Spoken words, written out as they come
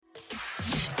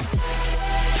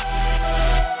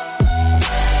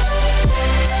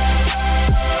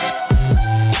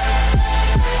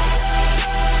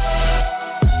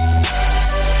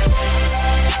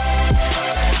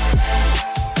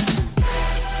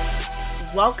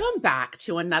Welcome back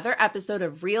to another episode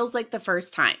of Reels Like the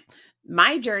First Time.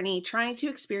 My journey trying to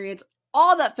experience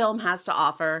all that film has to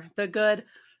offer, the good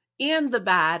and the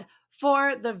bad,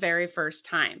 for the very first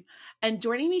time. And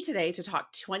joining me today to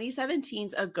talk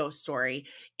 2017's A Ghost Story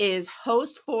is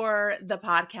host for the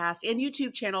podcast and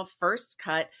YouTube channel First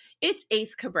Cut. It's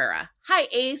Ace Cabrera. Hi,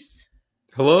 Ace.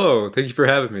 Hello. Thank you for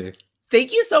having me.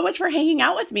 Thank you so much for hanging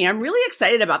out with me. I'm really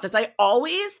excited about this. I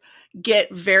always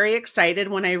get very excited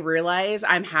when I realize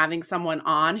I'm having someone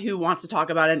on who wants to talk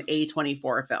about an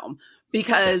A24 film,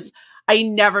 because I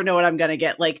never know what I'm going to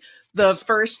get. Like the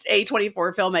first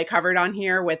A24 film I covered on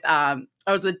here with, I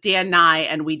was with Dan Nye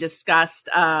and we discussed,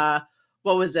 what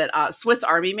was it? Swiss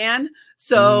Army Man.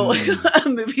 So a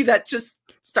movie that just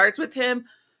starts with him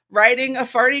riding a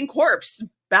farting corpse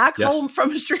back home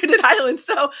from a stranded island.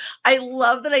 So I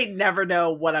love that I never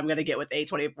know what I'm going to get with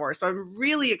A24. So I'm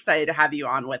really excited to have you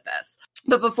on with this.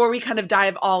 But before we kind of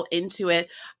dive all into it,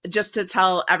 just to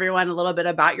tell everyone a little bit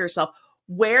about yourself,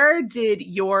 where did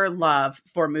your love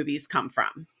for movies come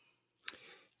from?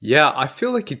 Yeah, I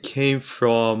feel like it came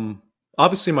from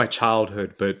obviously my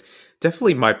childhood, but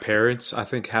definitely my parents, I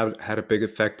think, had a big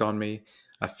effect on me.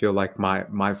 I feel like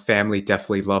my family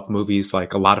definitely loved movies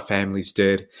like a lot of families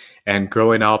did. And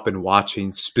growing up and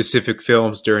watching specific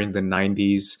films during the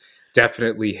 90s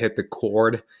definitely hit the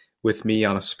chord with me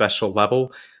on a special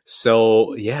level.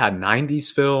 So yeah,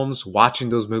 90s films, watching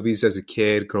those movies as a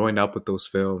kid, growing up with those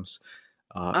films,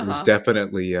 it was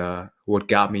definitely what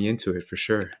got me into it for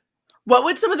sure. What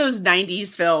would some of those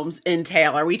 90s films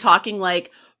entail? Are we talking like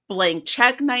blank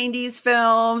check 90s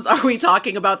films? Are we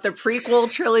talking about the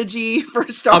prequel trilogy for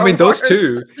Star Wars? I mean, those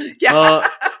two. Yeah.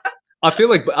 I feel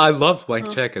like I loved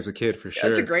Blank Check as a kid for sure.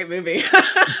 That's a great movie.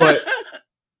 But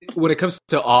when it comes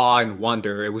to awe and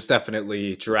wonder, it was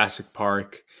definitely Jurassic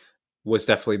Park was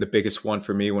definitely the biggest one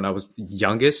for me when I was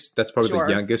youngest. That's probably the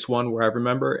youngest one where I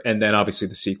remember. And then obviously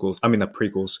the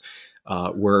prequels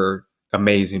were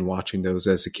amazing watching those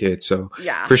as a kid. So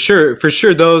yeah, for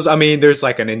sure those, I mean, there's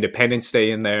like an Independence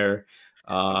Day in there.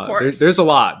 There's a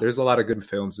lot of good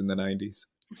films in the 90s.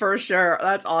 For sure.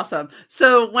 That's awesome.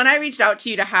 So when I reached out to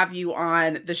you to have you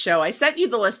on the show, I sent you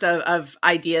the list of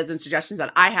ideas and suggestions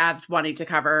that I have wanting to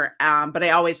cover. But I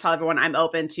always tell everyone I'm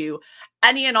open to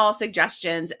any and all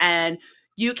suggestions. And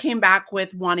you came back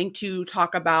with wanting to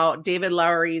talk about David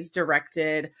Lowery's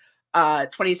directed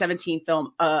 2017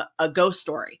 film, A Ghost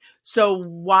Story. So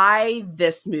why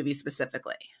this movie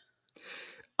specifically?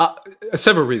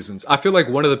 Several reasons. I feel like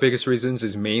one of the biggest reasons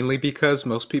is mainly because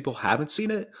most people haven't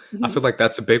seen it. I feel like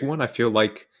that's a big one. I feel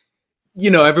like,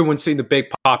 everyone's seen the big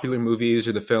popular movies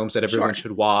or the films that everyone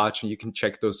should watch, and you can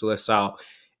check those lists out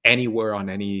anywhere on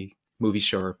any movie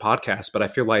show or podcast. But I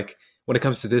feel like when it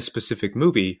comes to this specific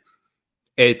movie,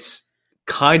 it's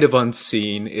kind of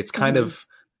unseen. It's kind of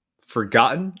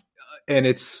forgotten. And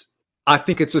I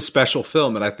think it's a special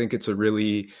film, and I think it's a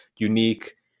really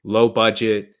unique, low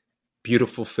budget,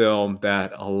 beautiful film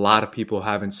that a lot of people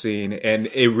haven't seen. And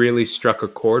it really struck a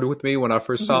chord with me when I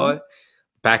first saw it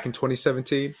back in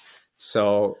 2017.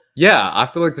 So yeah, I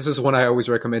feel like this is one I always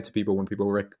recommend to people when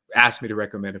people ask me to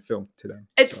recommend a film to them.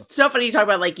 It's so funny you talk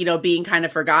about being kind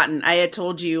of forgotten. I had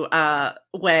told you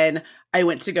when I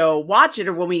went to go watch it,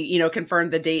 or when we,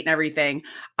 confirmed the date and everything,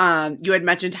 you had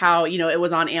mentioned how, it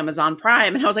was on Amazon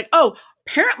Prime, and I was like, oh,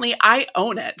 apparently I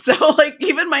own it. So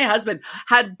even my husband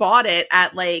had bought it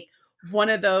at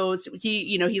one of those,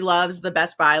 he loves the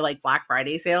Best Buy Black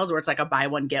Friday sales where it's like a buy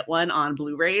one, get one on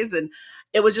Blu-rays. And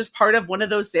it was just part of one of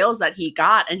those sales that he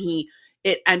got, and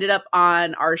it ended up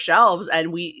on our shelves,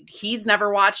 and he's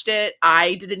never watched it.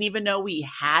 I didn't even know we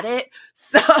had it.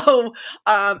 So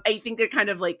I think it kind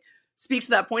of speaks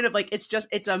to that point of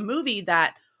it's a movie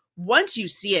that once you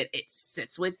see it, it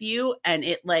sits with you, and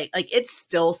it it's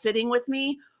still sitting with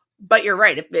me. But you're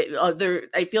right.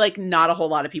 I feel like not a whole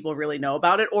lot of people really know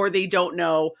about it, or they don't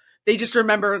know. They just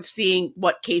remember seeing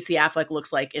what Casey Affleck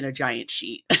looks like in a giant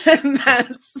sheet, and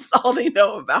that's all they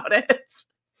know about it.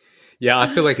 Yeah, I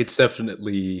feel like it's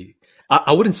definitely,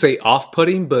 I wouldn't say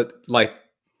off-putting, but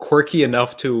quirky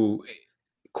enough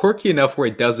where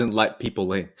it doesn't let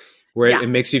people in, where it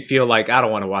makes you feel like, I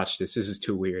don't want to watch this. This is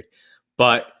too weird.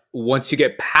 But once you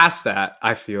get past that,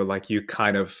 I feel like you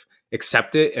kind of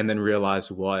accept it and then realize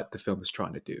what the film is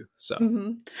trying to do. So,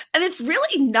 and it's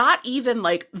really not even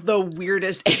the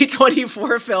weirdest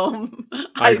A24 film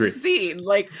I've seen.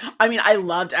 I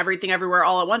loved Everything Everywhere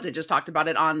All at Once. I just talked about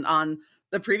it on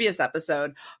the previous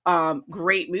episode.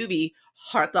 Great movie.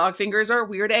 Hot dog fingers are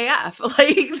weird AF.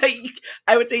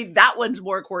 I would say that one's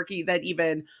more quirky than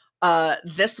even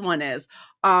this one is.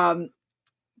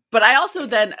 But I also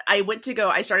then I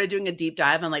started doing a deep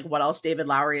dive on like what else David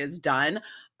Lowery has done.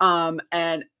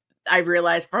 And I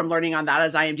realized from learning on that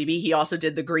as IMDb, he also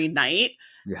did The Green Knight.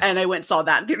 Yes. And I went and saw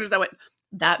that in theaters. I went,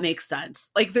 that makes sense.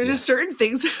 Like there's just certain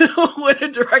things when a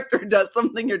director does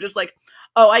something, you're just like,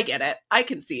 oh, I get it. I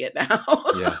can see it now.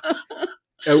 Yeah.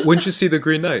 When did you see The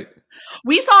Green Knight?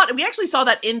 We actually saw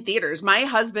that in theaters. My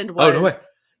husband was. Oh, no way.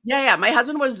 Yeah. My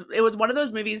husband it was one of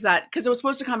those movies that, because it was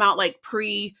supposed to come out like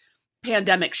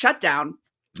pre-pandemic shutdown.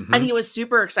 Mm-hmm. And he was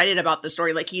super excited about the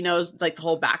story. Like he knows like the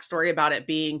whole backstory about it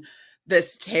being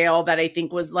this tale that I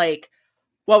think was like,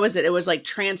 what was it? It was like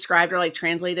transcribed or like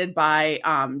translated by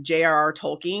J.R.R.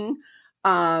 Tolkien.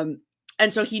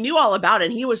 And so he knew all about it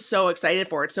and he was so excited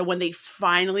for it. So when they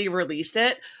finally released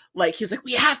it, like he was like,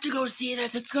 we have to go see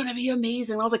this. It's going to be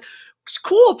amazing. And I was like,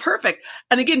 cool, perfect.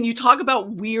 And again, you talk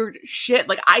about weird shit.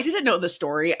 Like I didn't know the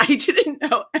story. I didn't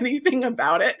know anything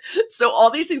about it. So all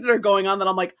these things that are going on that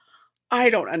I'm like, I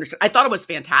don't understand. I thought it was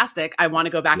fantastic. I want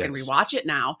to go back and rewatch it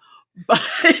now. But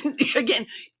again,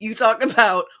 you talk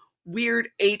about weird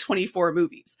A24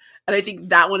 movies. And I think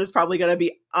that one is probably going to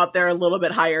be up there a little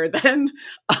bit higher than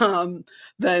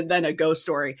a Ghost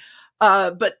Story.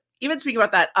 But even speaking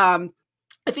about that,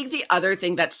 I think the other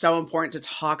thing that's so important to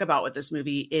talk about with this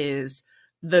movie is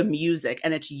the music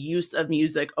and its use of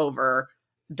music over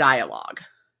dialogue.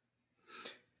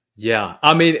 Yeah.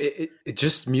 I mean, it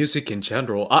just music in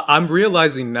general. I'm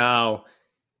realizing now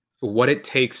what it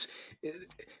takes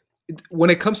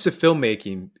when it comes to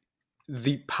filmmaking.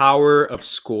 The power of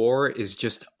score is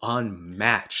just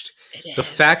unmatched. The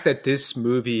fact that this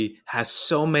movie has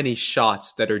so many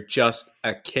shots that are just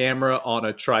a camera on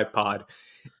a tripod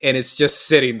and it's just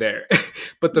sitting there.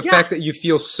 But the fact that you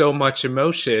feel so much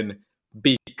emotion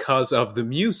because of the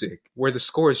music, where the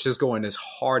score is just going as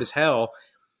hard as hell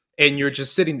and you're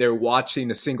just sitting there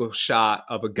watching a single shot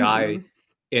of a guy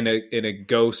in a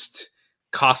ghost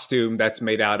costume that's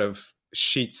made out of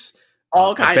sheets.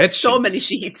 All kinds, so many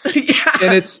sheets.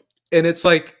 and it's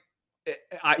like,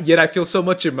 yet I feel so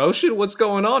much emotion. What's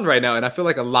going on right now? And I feel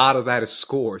like a lot of that is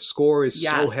score. Score is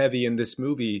so heavy in this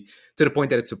movie to the point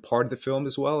that it's a part of the film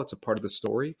as well. It's a part of the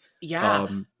story. Yeah.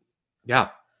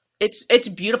 It's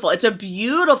beautiful. It's a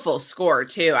beautiful score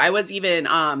too. I was even,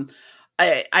 I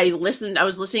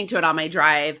was listening to it on my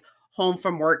drive home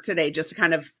from work today, just to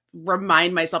kind of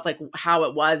remind myself like how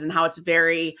it was and how it's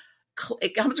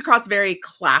it comes across very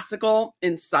classical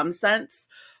in some sense,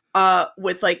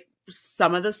 with like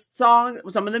some of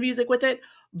the music with it,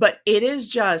 but it is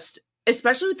just,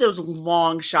 especially with those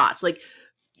long shots, like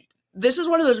this is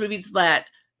one of those movies that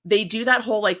they do that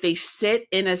whole, like they sit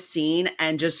in a scene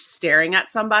and just staring at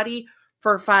somebody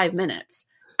for 5 minutes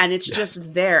and it's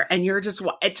just there and you're just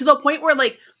to the point where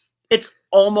like, it's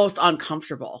almost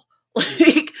uncomfortable.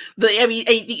 Like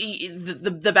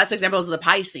the best example is the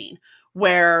pie scene,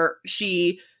 where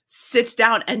she sits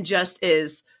down and just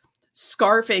is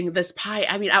scarfing this pie.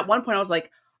 I mean, at one point I was like,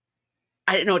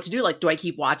 I didn't know what to do. Like, do I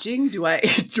keep watching? Do I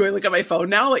look at my phone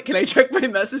now? Like, can I check my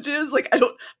messages? Like,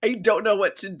 I don't know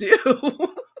what to do.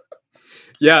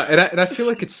 Yeah. And I feel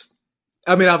like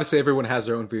I mean, obviously everyone has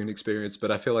their own viewing experience,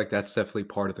 but I feel like that's definitely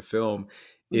part of the film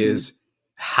is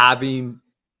fighting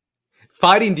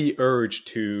the urge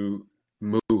to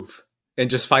move and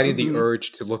just fighting the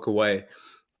urge to look away.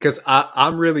 Because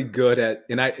I'm really good at,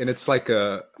 and it's like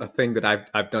a thing that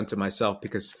I've done to myself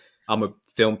because I'm a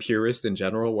film purist in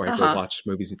general, where I go watch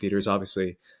movies in theaters.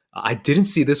 Obviously, I didn't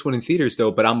see this one in theaters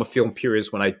though, but I'm a film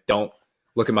purist when I don't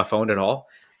look at my phone at all.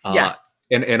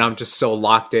 And I'm just so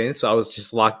locked in. So I was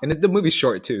just locked, and the movie's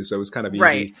short too, so it was kind of easy.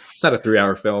 Right. It's not a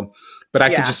 3-hour film, but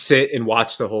I could just sit and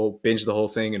binge the whole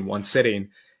thing in one sitting,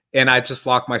 and I just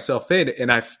lock myself in,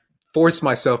 and I force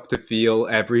myself to feel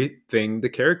everything the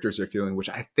characters are feeling, which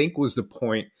I think was the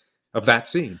point of that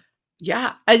scene.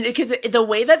 Yeah. And because the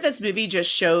way that this movie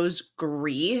just shows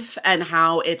grief and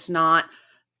how it's not,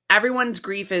 everyone's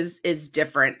grief is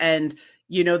different. And,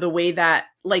 you know, the way that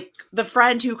like the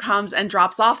friend who comes and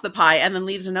drops off the pie and then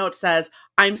leaves a note, says,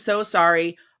 I'm so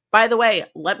sorry. By the way,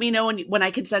 let me know when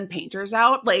I can send painters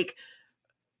out. Like,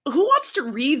 who wants to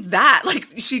read that?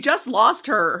 Like, she just lost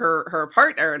her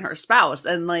partner and her spouse,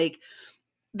 and like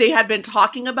they had been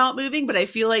talking about moving, but I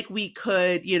feel like we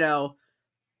could, you know,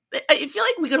 I feel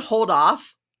like we could hold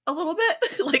off a little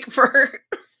bit, like for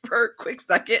a quick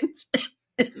second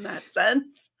in that sense.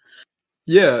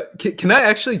 Yeah. Can I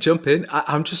actually jump in?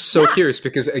 I'm just so curious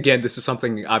because, again, this is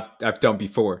something I've done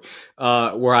before,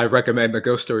 where I recommend the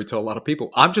Ghost Story to a lot of people.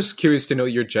 I'm just curious to know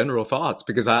your general thoughts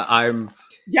because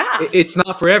it's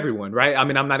not for everyone, right? I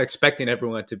mean, I'm not expecting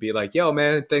everyone to be like, yo,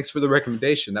 man, thanks for the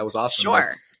recommendation. That was awesome.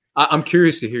 Sure. Like, I'm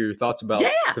curious to hear your thoughts about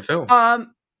the film.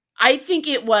 I think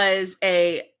it was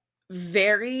a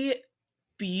very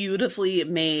beautifully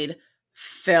made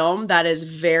film that is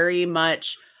very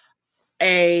much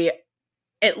a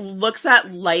it looks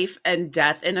at life and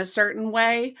death in a certain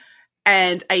way.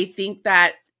 And I think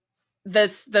that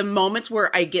the moments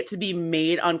where I get to be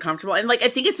made uncomfortable, and like I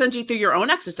think it sends you through your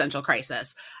own existential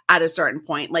crisis at a certain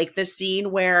point. Like the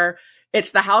scene where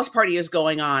it's the house party is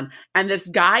going on, and this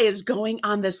guy is going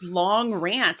on this long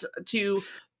rant to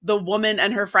the woman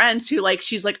and her friends who like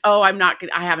she's like, oh, I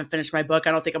haven't finished my book,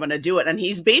 I don't think I'm gonna do it. And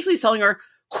he's basically telling her,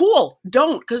 cool,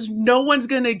 don't, because no one's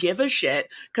gonna give a shit,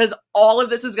 because all of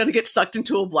this is gonna get sucked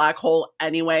into a black hole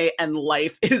anyway, and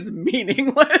life is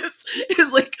meaningless,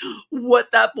 is like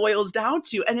what that boils down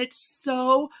to. And it's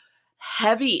so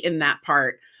heavy in that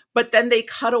part. But then they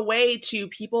cut away to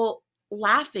people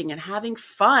laughing and having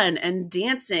fun and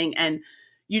dancing, and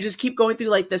you just keep going through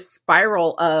like this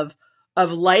spiral of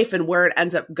life and where it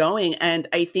ends up going. And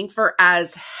I think for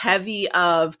as heavy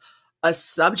of a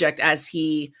subject as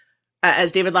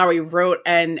David Lowery wrote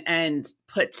and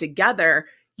put together,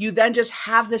 you then just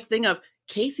have this thing of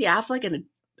Casey Affleck in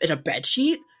a bed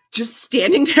sheet, just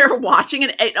standing there watching,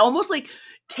 and it almost like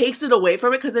takes it away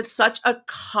from it because it's such a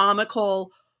comical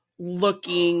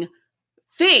looking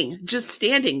thing just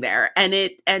standing there. And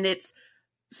it's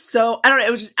so, I don't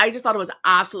know, I just thought it was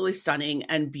absolutely stunning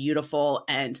and beautiful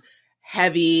and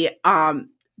heavy.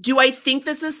 Do I think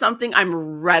this is something I'm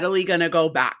readily going to go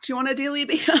back to on a daily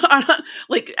basis,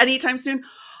 like anytime soon?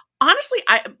 Honestly,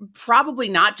 I probably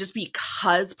not, just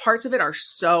because parts of it are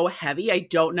so heavy. I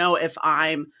don't know if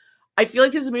I feel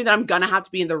like this is a movie that I'm going to have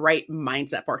to be in the right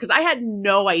mindset for, because I had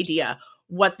no idea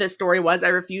what this story was. I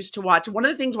refused to watch. One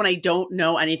of the things when I don't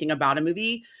know anything about a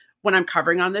movie, when I'm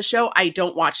covering on this show, I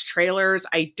don't watch trailers.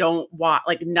 I don't watch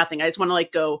like nothing. I just want to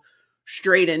like go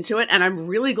straight into it. And I'm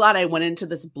really glad I went into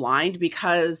this blind,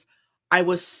 because I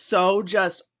was so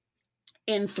just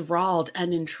enthralled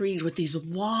and intrigued with these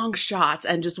long shots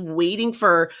and just waiting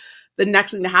for the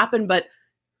next thing to happen. But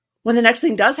when the next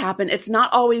thing does happen, it's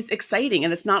not always exciting,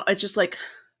 and it's just like,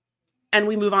 and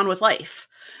we move on with life.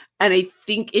 And I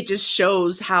think it just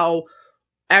shows how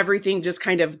everything just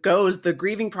kind of goes, the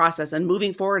grieving process and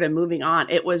moving forward and moving on.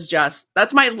 It was just,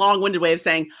 that's my long-winded way of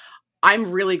saying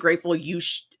I'm really grateful you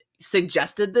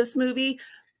suggested this movie,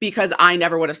 because I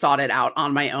never would have sought it out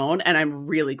on my own. And I'm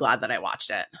really glad that I watched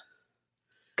it.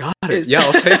 Got it. Yeah,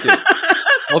 I'll take it.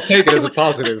 I'll take it as a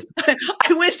positive.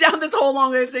 I went down this whole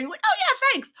long way of saying like, oh yeah,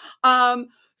 thanks.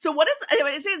 So what is,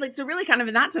 I say like, so really kind of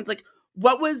in that sense, like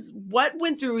what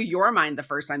went through your mind the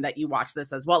first time that you watched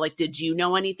this as well? Like, did you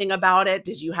know anything about it?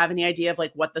 Did you have any idea of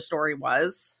like what the story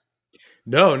was?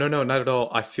 No, not at all.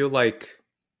 I feel like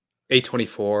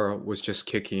A24 was just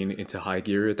kicking into high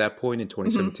gear at that point in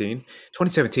 2017.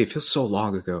 2017 feels so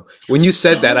long ago. When you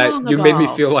said that, you made me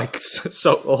feel like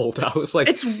so old. I was like,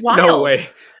 it's wild. No way.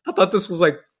 I thought this was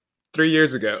like 3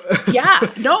 years ago. Yeah,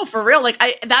 no, for real. Like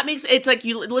it's like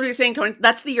you literally saying, Tony,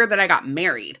 that's the year that I got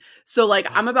married. So like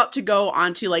I'm about to go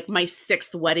on to like my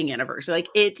 6th wedding anniversary. Like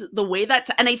it's the way that,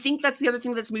 and I think that's the other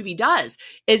thing this movie does,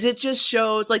 is it just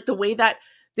shows like the way that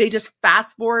they just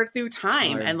fast forward through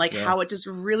time and like how it just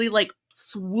really like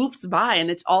swoops by,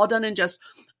 and it's all done in just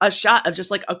a shot of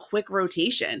just like a quick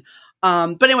rotation.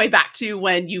 But anyway, back to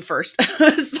when you first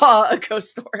saw A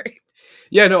Ghost Story.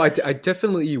 Yeah, no, I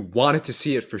definitely wanted to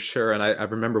see it for sure. And I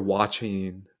remember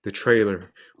watching the trailer,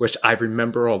 which I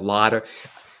remember a lot of.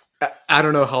 I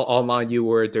don't know how online you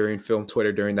were during film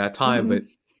Twitter during that time, but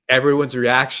everyone's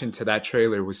reaction to that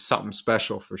trailer was something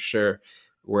special for sure,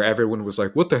 where everyone was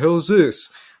like, what the hell is this?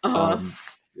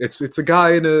 It's a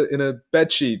guy in a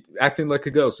bedsheet acting like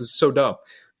a ghost. This is so dumb.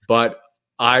 But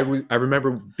I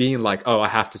remember being like, oh, I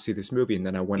have to see this movie. And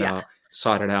then I went out,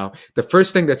 sought it out. The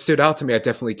first thing that stood out to me, I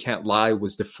definitely can't lie,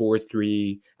 was the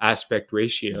 4:3 aspect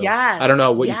ratio. Yes. I don't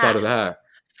know what you thought of that.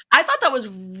 I thought that was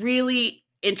really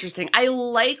interesting. I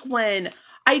like when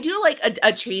I do like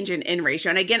a change in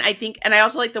ratio. And again, I think, and I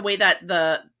also like the way that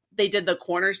they did the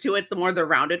corners too. It's the more the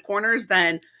rounded corners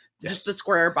than just the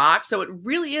square box. So it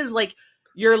really is like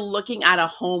you're looking at a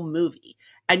home movie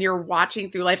and you're watching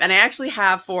through life. And I actually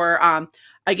have for,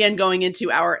 again, going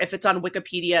into our, if it's on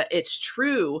Wikipedia, it's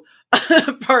true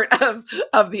part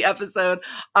of the episode,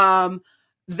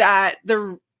 that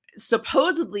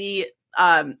supposedly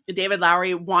David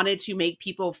Lowery wanted to make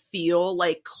people feel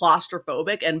like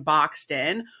claustrophobic and boxed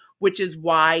in, which is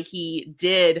why he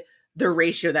did the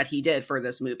ratio that he did for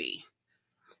this movie.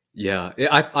 Yeah,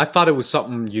 I thought it was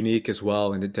something unique as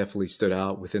well, and it definitely stood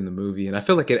out within the movie. And I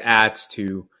feel like it adds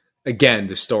to, again,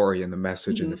 the story and the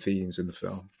message and the themes in the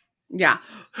film. Yeah.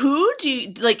 Who do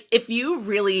you, like, if you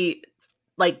really,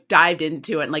 like dived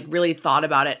into it and like really thought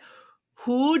about it,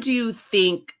 who do you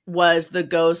think was the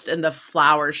ghost in the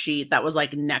flower sheet that was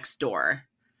like next door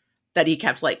that he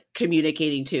kept like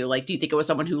communicating to? Like, do you think it was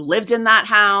someone who lived in that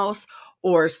house,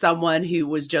 or someone who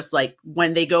was just like,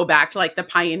 when they go back to like the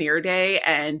Pioneer Day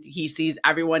and he sees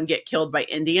everyone get killed by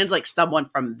Indians, like someone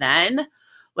from then?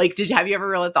 Like, have you ever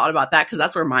really thought about that? Because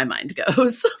that's where my mind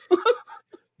goes.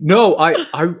 No,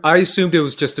 I assumed it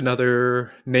was just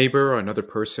another neighbor or another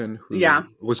person who Yeah.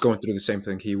 was going through the same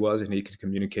thing he was, and he could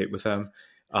communicate with them.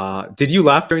 Did you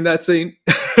laugh during that scene?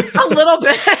 A little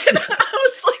bit. I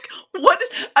was like, what?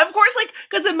 Of course, like,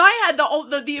 because in my head,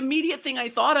 the immediate thing I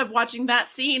thought of watching that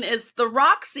scene is the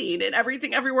rock scene and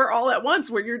Everything Everywhere All at Once,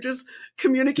 where you're just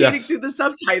communicating through the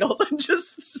subtitles and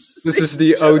just. This is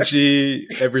the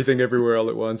OG Everything Everywhere All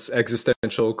at Once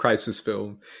existential crisis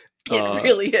film. It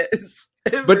really is.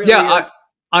 But really is.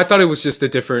 I thought it was just a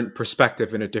different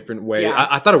perspective in a different way. Yeah.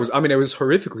 I thought it was, I mean, it was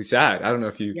horrifically sad. I don't know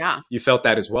if you felt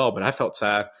that as well, but I felt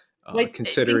sad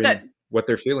considering what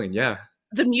they're feeling. Yeah.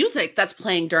 The music that's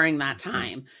playing during that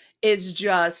time is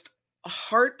just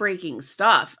heartbreaking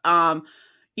stuff.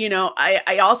 You know,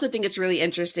 I also think it's really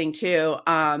interesting too.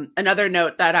 Another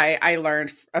note that I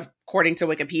learned according to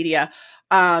Wikipedia,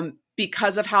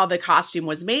 because of how the costume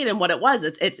was made and what it was,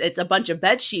 it's a bunch of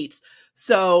bed sheets.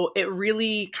 So it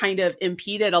really kind of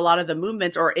impeded a lot of the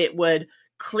movements, or it would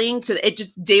cling to it.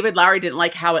 Just David Lowery didn't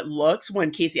like how it looked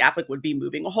when Casey Affleck would be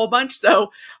moving a whole bunch.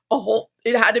 So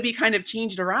it had to be kind of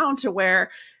changed around to where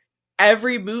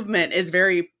every movement is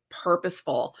very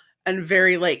purposeful and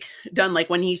very like done. Like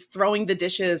when he's throwing the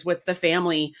dishes with the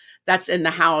family that's in the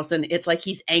house, and it's like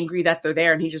he's angry that they're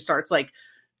there and he just starts like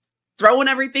throwing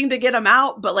everything to get them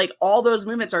out. But like all those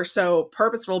movements are so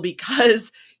purposeful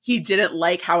because he didn't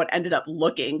like how it ended up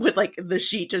looking with like the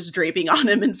sheet just draping on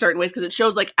him in certain ways, because it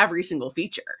shows like every single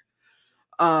feature,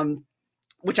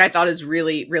 which I thought is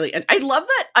really, really, and I love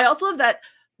that. I also love that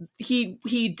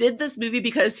he did this movie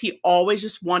because he always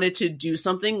just wanted to do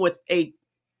something with a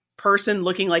person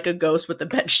looking like a ghost with the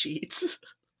bed sheets.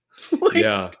 Like,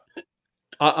 yeah.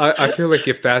 I feel like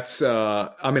if that's,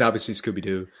 I mean, obviously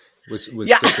Scooby-Doo was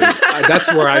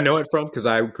that's where I know it from, because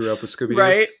I grew up with Scooby-Doo.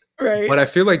 Right. But I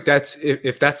feel like that's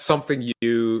if that's something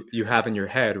you have in your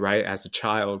head, right, as a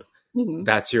child,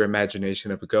 that's your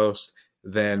imagination of a ghost,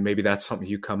 then maybe that's something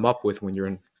you come up with when you're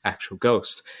an actual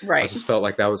ghost. Right. I just felt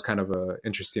like that was kind of an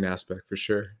interesting aspect for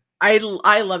sure. I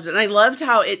loved it. And I loved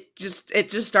how it just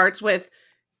starts with,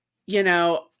 you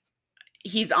know,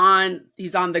 he's on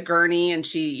the gurney and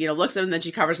she, you know, looks at him and then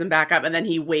she covers him back up and then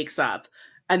he wakes up.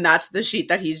 And that's the sheet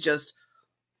that he's just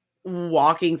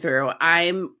walking through.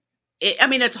 I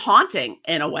mean, it's haunting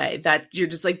in a way that you're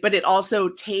just like, but it also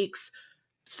takes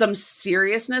some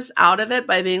seriousness out of it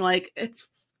by being like, it's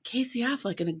Casey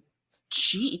Affleck in a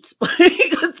sheet.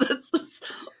 Like, that's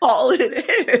all it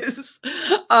is.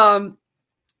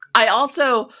 I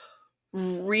also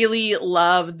really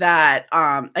love that,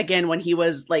 again, when he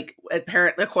was like,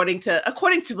 apparently, according to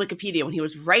Wikipedia, when he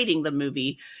was writing the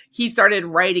movie, he started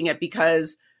writing it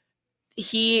because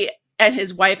he and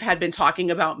his wife had been talking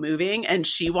about moving and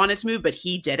she wanted to move, but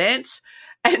he didn't.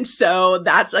 And so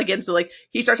that's again, so like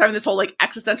he starts having this whole like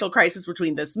existential crisis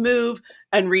between this move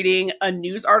and reading a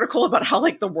news article about how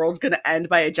like the world's going to end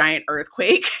by a giant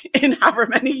earthquake in however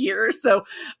many years. So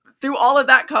through all of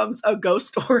that comes a ghost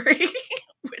story,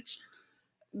 which,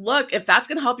 look, if that's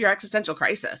going to help your existential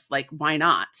crisis, like, why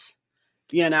not?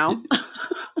 You know?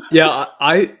 Yeah,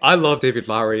 I love David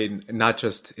Lowery, not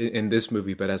just in this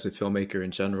movie, but as a filmmaker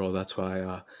in general. That's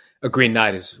why A Green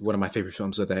Knight is one of my favorite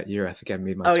films of that year. I think I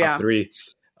made my top 3.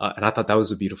 And I thought that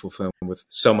was a beautiful film with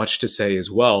so much to say as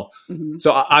well. Mm-hmm.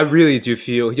 So I really do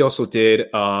feel he also did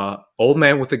Old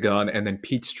Man with a Gun and then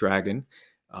Pete's Dragon,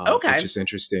 which is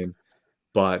interesting.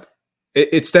 But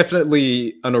it's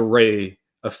definitely an array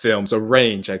of films, a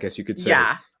range, I guess you could say,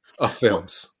 of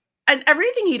films. Well, and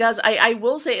everything he does, I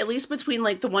will say, at least between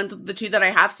like the two that I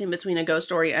have seen, between A Ghost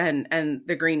Story and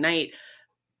The Green Knight,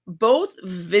 both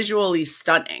visually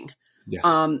stunning. Yes.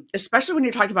 Especially when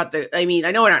you're talking about I mean,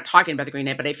 I know we're not talking about The Green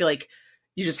Knight, but I feel like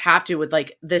you just have to with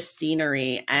like this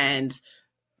scenery and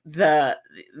the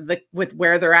with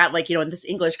where they're at, like, you know, in this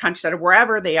English countryside or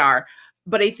wherever they are.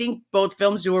 But I think both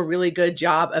films do a really good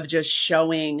job of just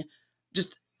showing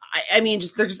I mean,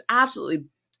 they're just absolutely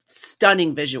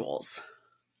stunning visuals.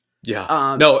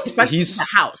 Yeah. No, especially the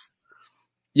house.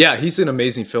 Yeah, he's an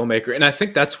amazing filmmaker. And I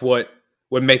think that's what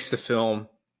makes the film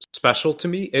special to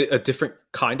me, a different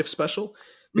kind of special.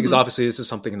 because Mhm. obviously this is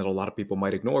something that a lot of people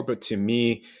might ignore. But to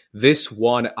me, this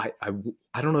one, I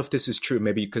don't know if this is true.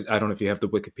 Maybe because I don't know if you have the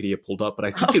Wikipedia pulled up, but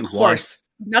I think Of it won course.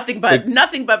 Nothing the. but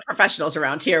nothing but professionals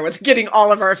around here with getting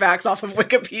all of our facts off of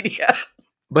Wikipedia.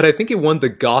 But I think it won the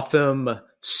Gotham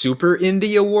Super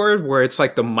Indie Award, where it's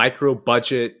like the micro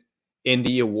budget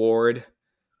indie award.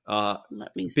 Uh,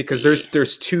 Let me because see.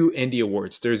 there's two indie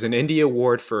awards. There's an indie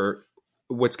award for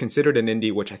what's considered an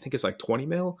indie, which I think is like 20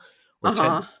 mil or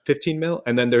Uh-huh. 10, 15 mil,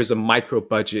 and then there's a micro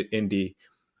budget indie,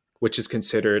 which is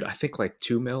considered I think like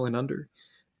 2 mil and under,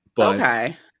 but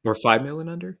Okay. or 5 mil and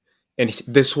under. And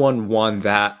this one won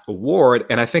that award,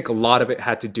 and I think a lot of it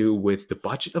had to do with the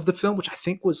budget of the film, which I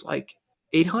think was like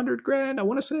 800 grand. I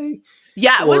want to say,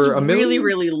 Yeah, it was or a really, million.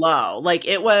 really low. Like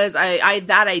it was I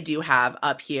that I do have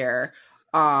up here.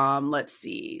 Let's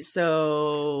see.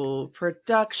 So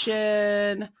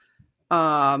production.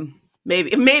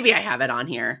 Maybe I have it on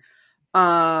here.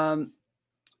 Um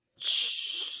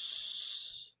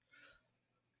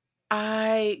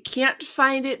I can't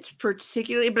find it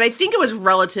particularly, but I think it was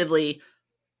relatively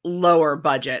lower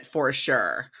budget for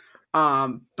sure.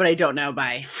 But I don't know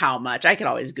by how much. I could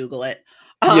always Google it.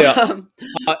 Yeah, Um,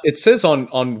 it says on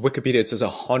Wikipedia it says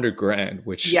 100 grand,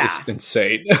 which is yeah,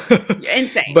 insane. yeah,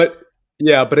 insane. But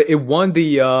yeah, but it won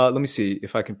the. Let me see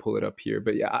if I can pull it up here.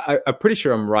 But yeah, I'm pretty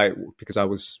sure I'm right because I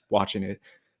was watching it.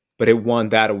 But it won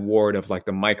that award of like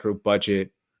the micro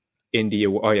budget indie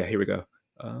award. Oh yeah, here we go.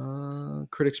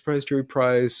 Critics Prize, Jury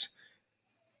Prize.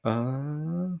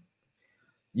 Uh,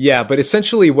 yeah, but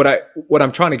essentially what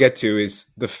I'm trying to get to is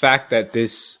the fact that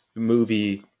this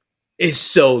movie is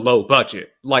so low budget.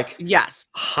 Like, Yes.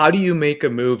 how do you make a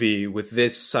movie with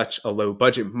this such a low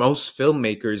budget? Most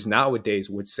filmmakers nowadays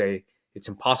would say it's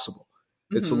impossible.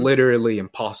 It's Hmm. literally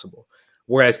impossible.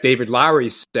 Whereas David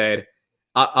Lowery said,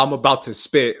 I'm about to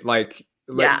spit. Like,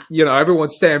 Yeah. everyone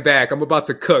stand back. I'm about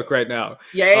to cook right now.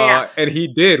 Yeah. Yeah. Yeah. And he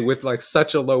did with like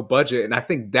such a low budget. And I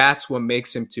think that's what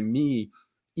makes him, to me,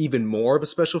 even more of a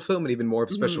special film and even more of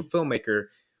a special Hmm. filmmaker,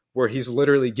 where he's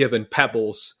literally given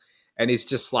pebbles and he's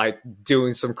just like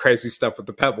doing some crazy stuff with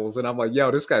the pebbles. And I'm like, yo,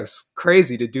 this guy's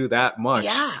crazy to do that much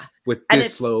Yeah. with And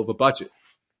this low of a budget.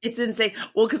 it's insane.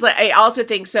 Well, because like, I also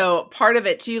think so. Part of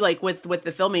it too, like with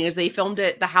the filming, is they filmed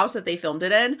it. The house that they filmed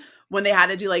it in, when they had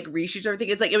to do like reshoots or everything,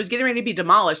 it's like it was getting ready to be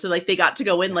demolished. So like they got to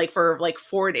go in like for like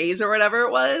 4 days or whatever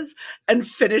it was, and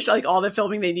finish like all the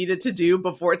filming they needed to do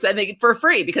before it's, and they for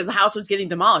free, because the house was getting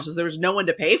demolished. So there was no one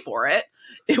to pay for it.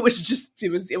 It was just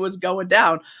it was going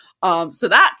down. So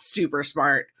that's super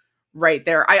smart right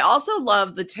there. I also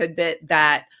love the tidbit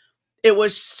that it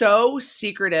was so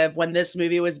secretive when this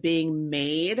movie was being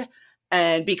made,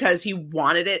 and because he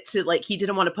wanted it to, like, he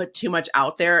didn't want to put too much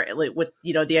out there, like with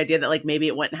the idea that like maybe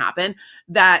it wouldn't happen,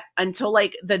 that until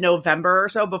like the November or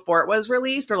so before it was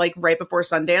released, or like right before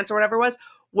Sundance or whatever it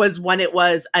was when it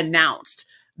was announced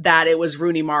that it was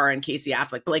Rooney Mara and Casey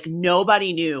Affleck, but like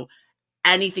nobody knew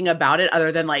anything about it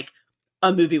other than like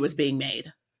a movie was being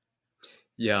made.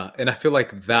 Yeah. And I feel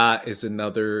like that is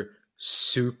another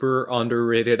super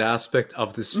underrated aspect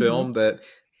of this Hmm. film that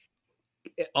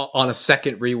on a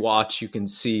second rewatch you can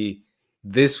see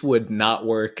this would not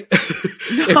work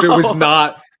if it was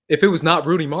No. not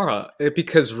Rooney Mara,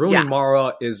 because Rooney Yeah,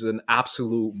 Mara is an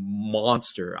absolute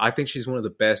monster. I think she's one of the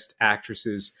best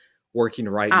actresses working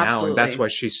right now, and that's absolutely. why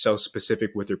she's so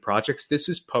specific with her projects. This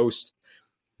is post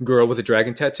Girl with a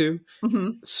Dragon Tattoo, Hmm.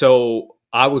 so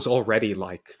I was already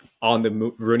like on the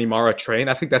Rooney Mara train.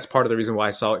 I think that's part of the reason why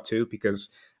I saw it too, because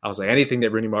I was like, anything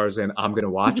that Rooney Mara's in, I'm gonna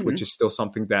watch, which Hmm. is still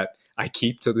something that I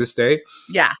keep to this day.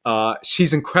 Yeah.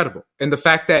 She's incredible, and the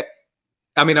fact that,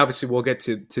 I mean, obviously we'll get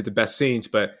to the best scenes,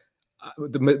 but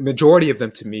the majority of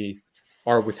them to me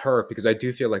are with her, because I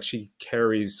do feel like she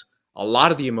carries a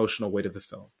lot of the emotional weight of the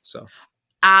film. So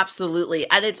Absolutely.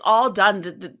 And it's all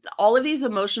done. All of these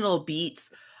emotional beats,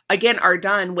 again, are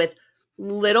done with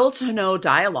little to no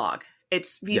dialogue.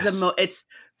 It's yes, it's that,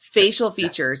 facial that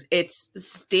features. It's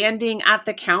standing at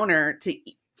the counter to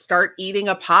start eating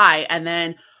a pie and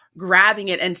then grabbing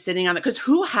it and sitting on it. Because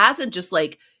who hasn't just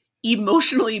like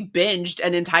emotionally binged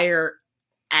an entire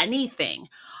anything?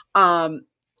 Um,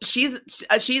 she's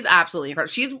absolutely incredible.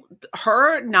 She's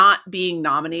her not being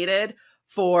nominated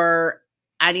for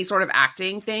any sort of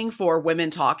acting thing for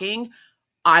Women Talking,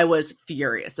 I was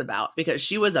furious about, because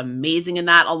she was amazing in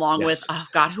that, along with, yes, oh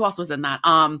god, who else was in that?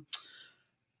 I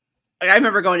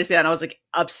remember going to see that and I was like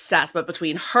obsessed, but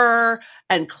between her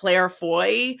and Claire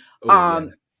Foy, oh yeah,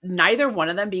 neither one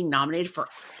of them being nominated for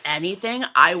anything,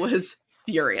 I was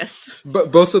furious.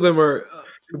 but both of them are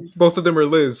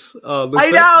Liz I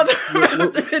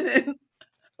Beck. know.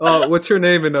 What's her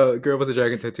name in Girl with the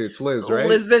Dragon Tattoo? It's Liz, right?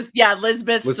 Lisbeth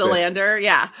Lisbeth. Salander.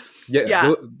 Yeah. Yeah,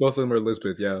 Yeah. both of them are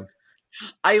Lisbeth. Yeah.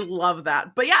 I love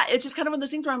that. But yeah, it's just kind of one of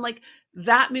those things where I'm like,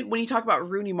 when you talk about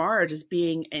Rooney Mara just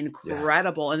being Yeah.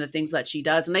 incredible in the things that she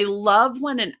does. And I love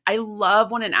when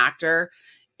an actor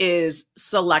is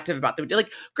selective about them.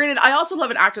 Like, granted, I also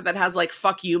love an actor that has like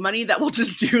fuck you money that will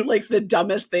just do like the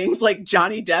dumbest things, like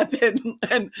Johnny Depp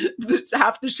and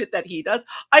half the shit that he does.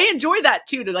 I enjoy that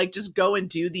too, to like just go and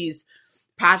do these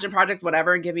passion projects,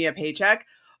 whatever, and give me a paycheck.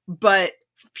 But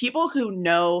people who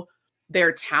know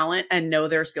their talent and know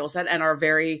their skill set and are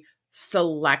very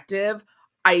selective,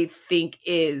 I think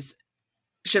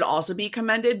should also be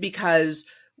commended, because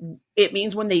it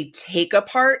means when they take a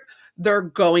part, they're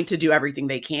going to do everything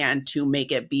they can to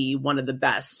make it be one of the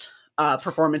best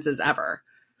performances ever.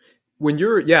 When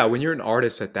you're an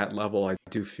artist at that level, I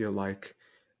do feel like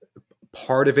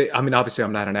part of it, I mean, obviously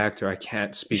I'm not an actor. I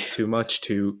can't speak too much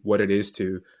to what it is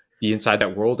to be inside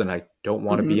that world, and I don't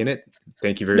want to be in it.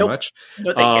 Thank you very much.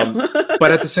 No, thank you.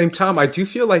 But at the same time, I do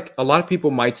feel like a lot of people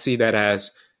might see that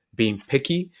as being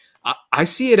picky. I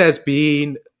see it as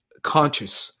being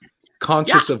conscious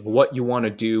of what you want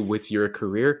to do with your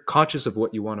career, conscious of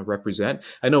what you want to represent.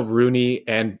 I know Rooney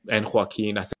and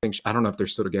Joaquin, I don't know if they're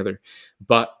still together,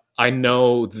 but I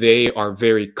know they are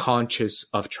very conscious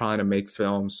of trying to make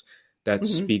films that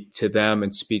speak to them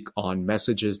and speak on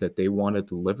messages that they want to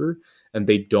deliver. And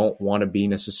they don't want to be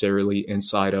necessarily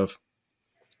inside of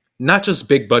not just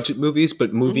big budget movies,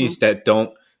 but movies that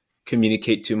don't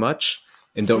communicate too much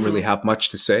and don't really have much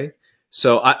to say.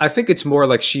 So I think it's more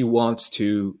like she wants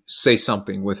to say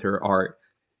something with her art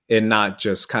and not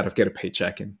just kind of get a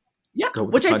paycheck and go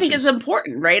with which the I think punches. is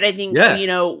important, right? I think,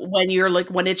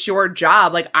 when it's your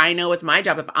job, like I know with my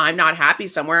job, if I'm not happy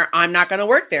somewhere, I'm not going to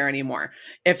work there anymore.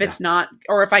 If it's not,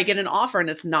 or if I get an offer and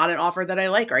it's not an offer that I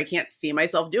like, or I can't see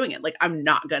myself doing it, like I'm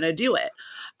not going to do it.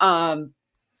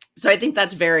 So I think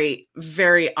that's very,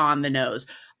 very on the nose.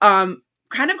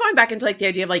 Kind of going back into like the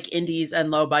idea of like indies and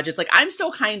low budgets, like I'm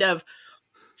still kind of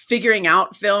figuring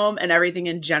out film and everything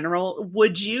in general.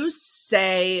 Would you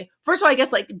say, first of all, I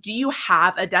guess, like, do you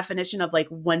have a definition of like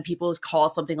when people call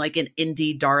something like an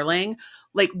indie darling?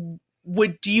 Like,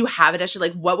 do you have it actually?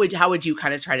 Like, how would you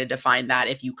kind of try to define that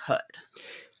if you could?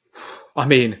 I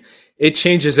mean, it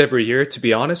changes every year, to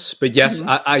be honest. But yes,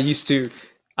 I used to.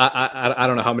 I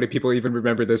don't know how many people even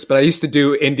remember this, but I used to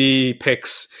do indie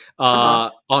picks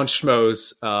on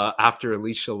Schmoes after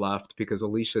Alicia left, because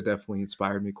Alicia definitely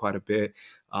inspired me quite a bit.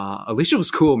 Alicia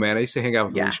was cool, man. I used to hang out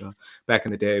with Alicia back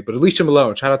in the day. But Alicia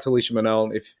Malone, shout out to Alicia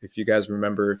Malone. If you guys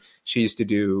remember, she used to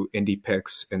do indie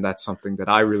picks, and that's something that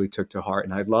I really took to heart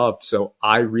and I loved. So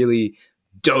I really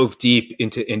dove deep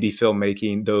into indie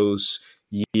filmmaking those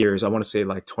years. I want to say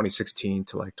like 2016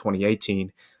 to like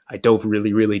 2018. I dove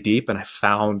really, really deep, and I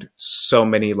found so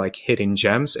many like hidden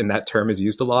gems. And that term is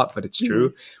used a lot, but it's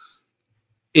true.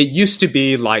 It used to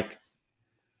be like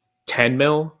 10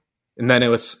 mil, and then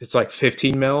it's like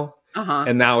 15 mil.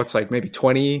 And now it's like maybe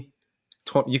 20,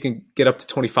 you can get up to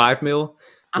 25 mil,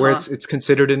 where it's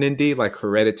considered an indie, like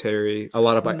Hereditary, a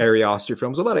lot of Ari Aster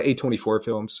films, a lot of A24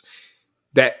 films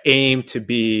that aim to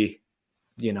be,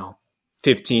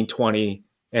 15, 20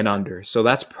 and under. So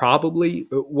that's probably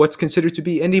what's considered to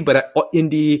be indie, but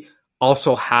indie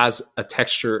also has a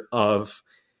texture of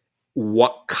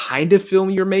what kind of film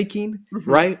you're making,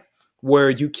 right? Where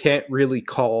you can't really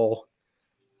call,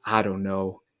 I don't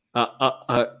know,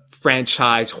 a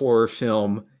franchise horror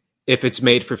film, if it's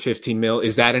made for 15 mil,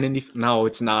 is that an indie? No,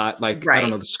 it's not. Like, I don't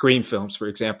know, the Scream films, for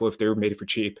example, if they were made for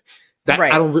cheap, that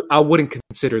I wouldn't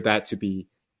consider that to be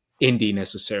indie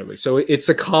necessarily. So it's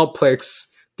a complex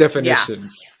definition.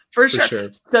 For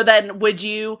sure. So then would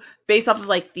you, based off of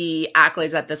like the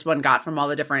accolades that this one got from all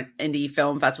the different indie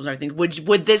film festivals and everything,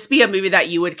 would this be a movie that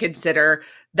you would consider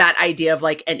that idea of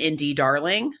like an indie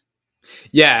darling?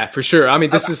 Yeah, for sure. I mean,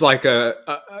 this is like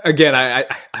again, I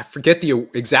forget the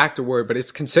exact word, but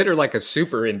it's considered like a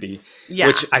super indie,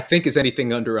 which I think is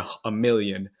anything under a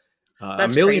million. A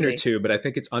million crazy. Or two, but I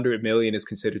think it's under $1 million is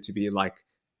considered to be like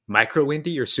micro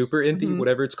indie or super indie,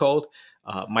 whatever it's called.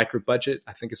 Micro budget,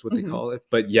 I think is what they call it.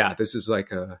 But yeah, this is like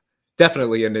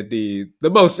definitely an indie, the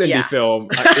most indie film.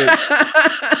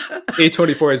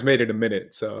 A24 has made it a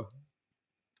minute, so.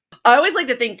 I always like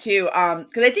to think too,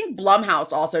 because I think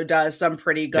Blumhouse also does some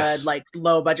pretty good like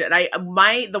low budget. And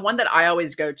the one that I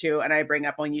always go to and I bring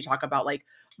up when you talk about like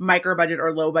micro budget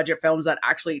or low budget films that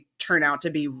actually turn out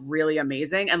to be really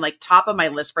amazing, and like top of my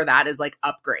list for that is like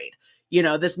Upgrade.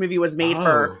 This movie was made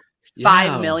for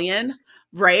 5 million,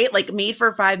 right? Like made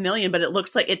for 5 million, but it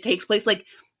looks like it takes place like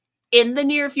in the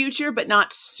near future, but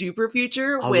not super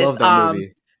future. I love that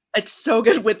movie. It's so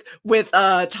good with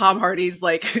Tom Hardy's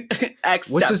like ex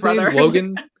What's his stepbrother. name?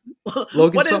 Logan?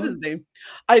 Logan What is something? his name?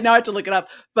 I now have to look it up,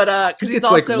 but I because think he's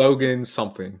it's like also Logan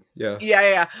something. Yeah.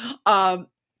 yeah.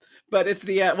 But it's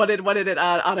the what did it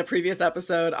on a previous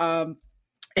episode?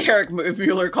 Eric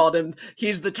Mueller called him.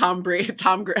 He's the Tom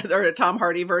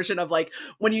Hardy version of like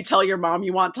when you tell your mom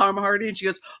you want Tom Hardy, and she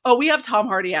goes, "Oh, we have Tom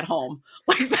Hardy at home."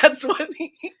 Like that's what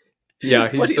Yeah,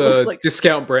 what he's he looks the like.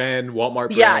 discount brand, Walmart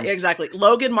Yeah, brand. exactly.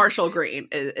 Logan Marshall Green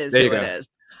is There you who it go. is.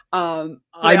 But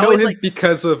I I know always him like,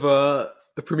 because of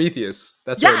the Prometheus.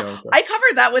 That's where I yeah, know him from. I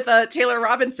covered that with Taylor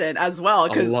Robinson as well I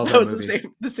because love that that was movie.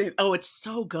 the same. Oh, it's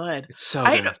so good. It's so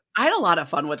good. I had a lot of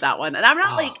fun with that one, and I'm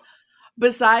not like Oh,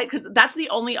 beside because that's the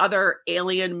only other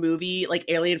Alien movie, like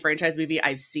Alien franchise movie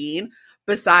I've seen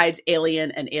besides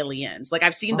Alien and Aliens. Like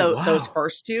I've seen oh those wow.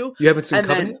 first two, You haven't seen and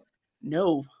then Covenant?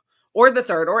 no, or the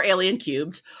third, or Alien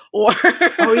Cubed, or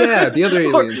Oh yeah, the other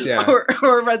or, aliens, yeah.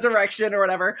 or Resurrection or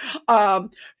whatever.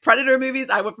 Predator movies.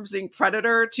 I went from seeing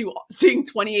Predator to seeing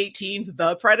 2018's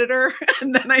The Predator,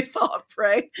 and then I saw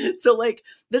Prey. So like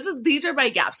these are my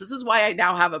gaps. This is why I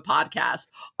now have a podcast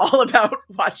all about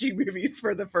watching movies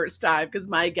for the first time because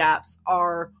my gaps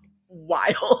are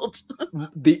wild.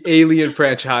 The Alien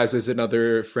franchise is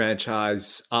another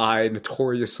franchise I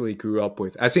notoriously grew up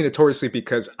with. I say notoriously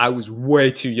because I was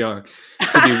way too young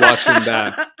to be watching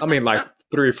that. I mean, like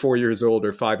 3 or 4 years old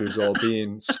or 5 years old,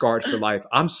 being scarred for life.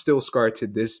 I'm still scarred to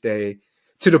this day,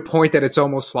 to the point that it's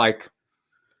almost like,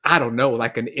 I don't know,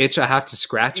 like an itch I have to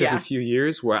scratch every Yeah. few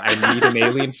years where I need an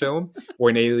alien film or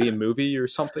an alien movie or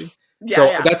something. Yeah, So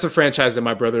yeah. that's a franchise that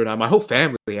my brother and I, my whole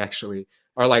family actually,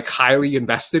 are like highly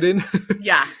invested in.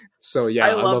 Yeah. So yeah,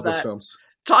 I love those that. films.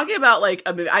 Talking about like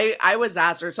a movie, I was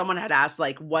asked, or someone had asked,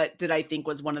 like, what did I think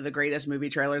was one of the greatest movie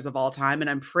trailers of all time? And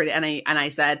I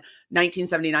said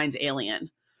 1979's Alien,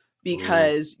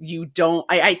 because you don't.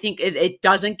 I think it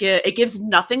doesn't give, it gives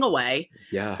nothing away.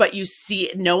 Yeah, but you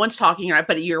see, no one's talking, right?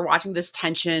 But you're watching this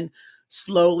tension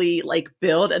slowly like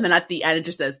build, and then at the end it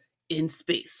just says, "In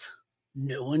space,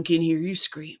 no one can hear you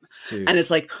scream," dude. and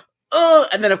it's like, oh,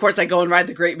 and then of course I go and ride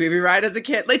the Great Movie Ride as a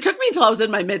kid. Like, it took me until I was in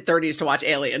my mid-30s to watch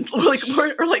Alien, like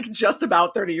or like just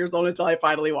about 30 years old until I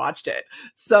finally watched it.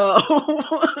 So,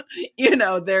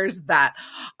 there's that.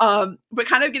 But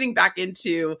kind of getting back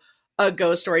into a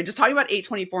ghost story, just talking about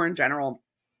A24 in general.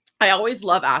 I always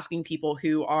love asking people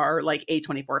who are like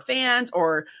A24 fans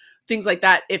or things like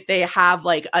that if they have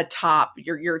like a top,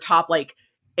 your top like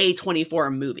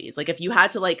A24 movies. Like if you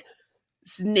had to like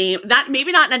name that,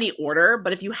 maybe not in any order,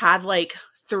 but if you had like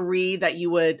three that you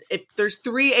would, if there's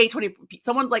three A24,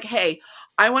 someone's like, hey,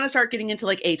 I want to start getting into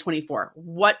like A24,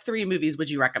 what three movies would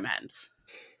you recommend?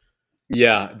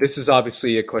 Yeah, this is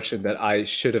obviously a question that I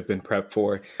should have been prepped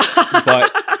for,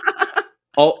 but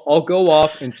I'll go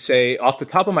off and say, off the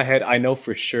top of my head, I know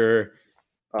for sure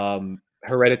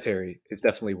Hereditary is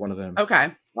definitely one of them. Okay.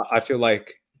 I feel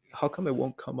like, how come it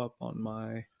won't come up on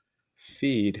my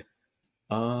feed?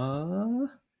 Okay,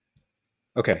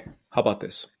 how about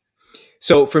this?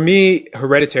 So for me,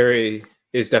 Hereditary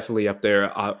is definitely up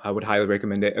there. I would highly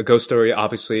recommend it. A Ghost Story,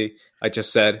 obviously, I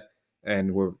just said,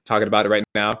 and we're talking about it right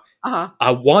now.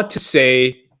 I want to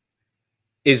say,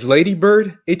 is Lady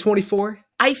Bird A24?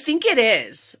 I think it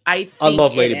is. I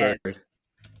love Lady Bird.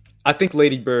 I think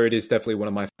Lady Bird is definitely one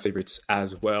of my favorites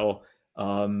as well.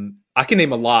 I can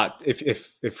name a lot if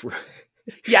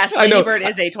yes, Lady Bird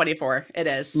is A24. It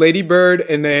is Lady Bird,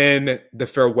 and then The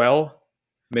Farewell,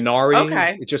 Minari.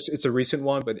 Okay, it's a recent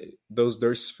one, but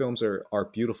those films are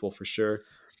beautiful for sure.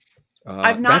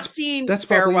 I've not seen that's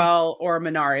Farewell or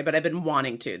Minari, but I've been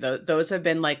wanting to. Those have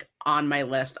been like on my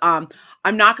list. I'm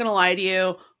not gonna lie to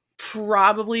you.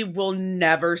 Probably will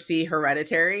never see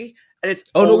Hereditary, and it's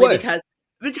only because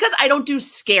I don't do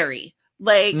scary.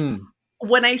 Like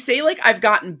when I say like I've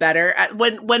gotten better at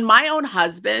when my own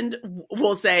husband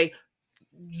will say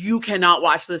you cannot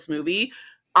watch this movie,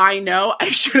 I know I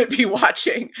shouldn't be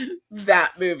watching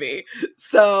that movie.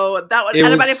 So that one,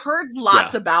 but I've heard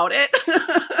lots about it.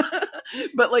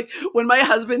 But like when my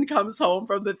husband comes home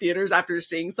from the theaters after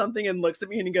seeing something and looks at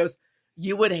me and he goes,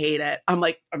 "You would hate it," I'm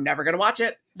like, I'm never going to watch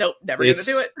it. Nope, never going to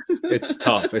do it. It's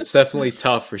tough. It's definitely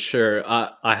tough for sure.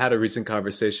 I had a recent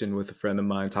conversation with a friend of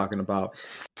mine talking about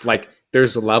like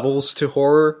there's levels to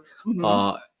horror.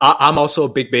 Mm-hmm. I'm also a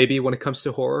big baby when it comes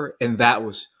to horror, and that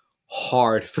was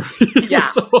hard for me. Yeah.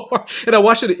 So hard. And I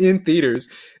watched it in theaters,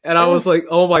 and I was like,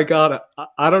 oh my God,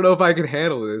 I don't know if I can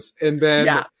handle this. And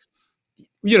then,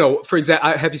 for example,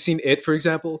 have you seen It, for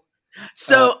example?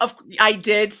 So I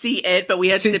did see it, but we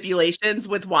had See, stipulations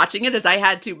with watching it as I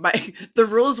had to, the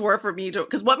rules were for me to,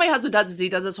 because what my husband does is he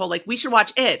does this whole like, we should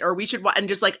watch it or we should and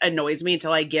just like annoys me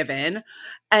until I give in.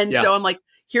 And yeah, so I'm like,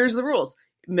 here's the rules.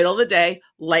 Middle of the day,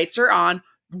 lights are on,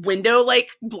 window like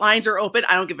blinds are open.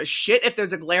 I don't give a shit if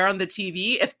there's a glare on the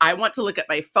TV. If I want to look at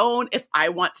my phone, if I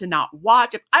want to not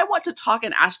watch, if I want to talk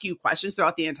and ask you questions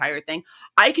throughout the entire thing,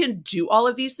 I can do all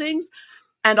of these things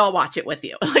and I'll watch it with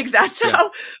you. Like that's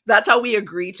how we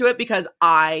agree to it because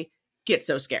I get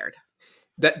so scared.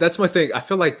 that's my thing. I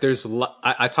feel like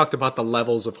I talked about the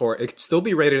levels of horror. It could still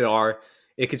be rated R.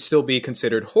 It could still be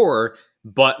considered horror,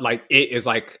 but like it is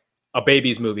like a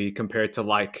baby's movie compared to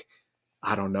like,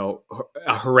 I don't know,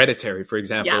 a Hereditary, for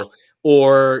example. Yeah.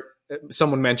 Or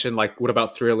someone mentioned like, what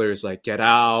about thrillers like Get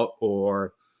Out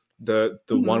or the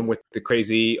one with the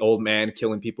crazy old man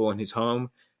killing people in his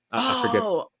home? I forget.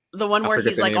 The one where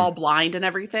he's the like name. all blind and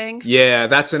everything. Yeah,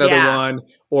 that's another one.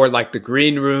 Or like The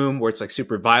Green Room, where it's like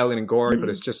super violent and gory, but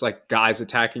it's just like guys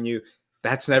attacking you.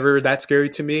 That's never that scary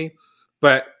to me.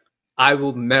 But I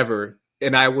will never,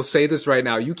 and I will say this right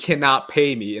now, you cannot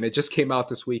pay me, and it just came out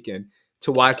this weekend,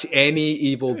 to watch any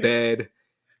Evil Dead.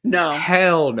 No.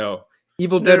 Hell no.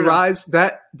 Evil Dead Rise,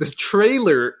 the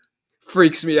trailer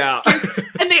freaks me out.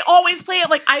 And they always play it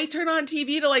like I turn on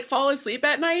TV to like fall asleep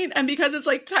at night, and because it's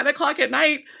like 10 o'clock at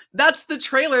night, that's the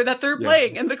trailer that they're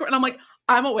playing. And I'm like,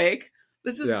 I'm awake.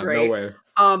 This is great. No way.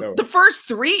 The first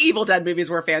 3 Evil Dead movies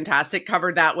were fantastic.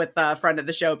 Covered that with a friend of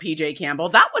the show, PJ Campbell.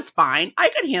 That was fine. I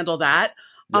could handle that.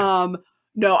 Yeah.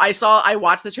 No, I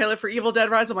watched the trailer for Evil Dead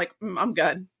Rise. I'm like, I'm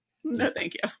good. No,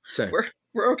 thank you. Same.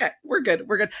 We're okay. We're good.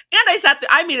 And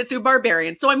I made it through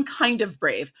Barbarian, so I'm kind of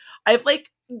brave. I've like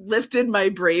lifted my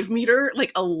brave meter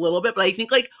like a little bit, but I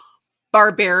think like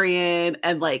Barbarian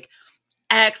and like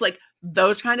X, like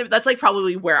those kind of, that's like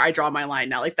probably where I draw my line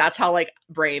now. Like that's how like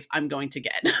brave I'm going to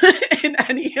get in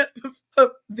any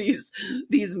of these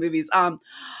movies. I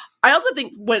also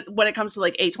think when it comes to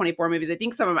like A24 movies, I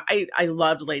think some of them, I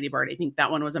loved Lady Bird. I think that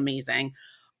one was amazing.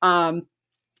 I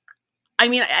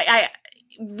mean, I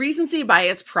recency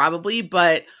bias probably,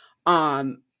 but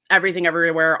Everything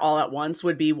Everywhere All at Once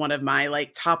would be one of my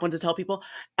like top one to tell people.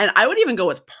 And I would even go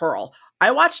with Pearl.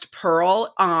 I watched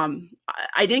Pearl. I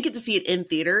didn't get to see it in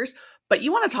theaters, but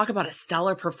you want to talk about a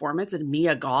stellar performance in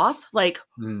Mia Goth? Like,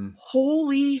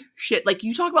 holy shit. Like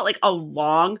you talk about like a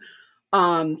long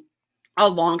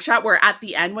shot where at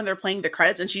the end when they're playing the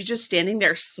credits and she's just standing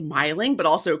there smiling, but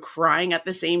also crying at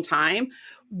the same time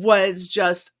was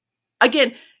just,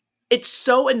 again, it's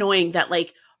so annoying that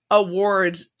like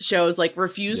awards shows like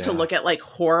refuse to look at like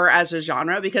horror as a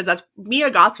genre, because that's Mia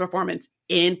Goth's performance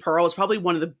in Pearl is probably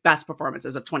one of the best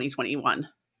performances of 2021.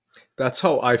 That's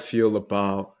how I feel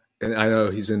about, and I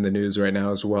know he's in the news right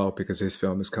now as well because his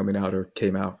film is coming out or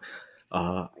came out,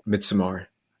 Midsommar.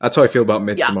 That's how I feel about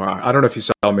Midsommar. Yeah. I don't know if you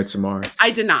saw Midsommar.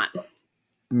 I did not.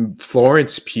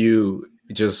 Florence Pugh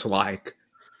just like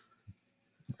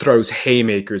throws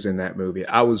haymakers in that movie.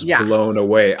 I was blown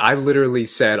away. I literally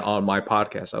said on my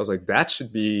podcast, I was like, that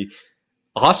should be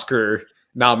Oscar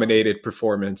nominated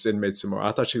performance in Midsommar.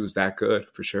 I thought she was that good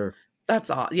for sure. That's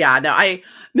all. Yeah, no,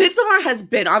 Midsommar has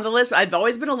been on the list. I've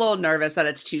always been a little nervous that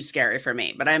it's too scary for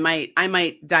me, but I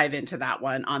might dive into that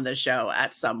one on the show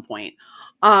at some point.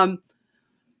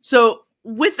 So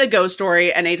with the Ghost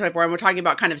Story and A24, and we're talking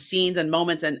about kind of scenes and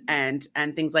moments and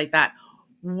things like that.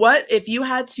 What if you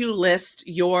had to list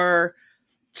your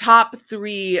top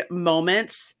 3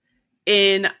 moments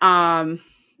in a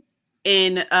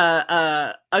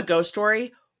Ghost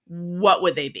Story? What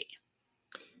would they be?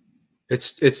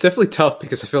 It's definitely tough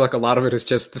because I feel like a lot of it is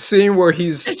just the scene where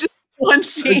it's just one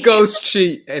scene, the ghost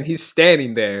sheet, and he's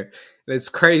standing there, and it's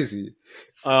crazy.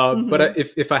 But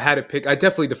if I had to pick,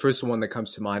 the first one that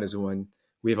comes to mind is one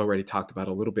we've already talked about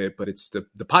a little bit, but it's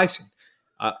the pie scene.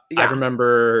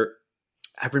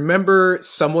 I remember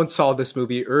someone saw this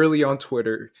movie early on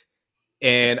Twitter,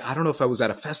 and I don't know if I was at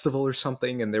a festival or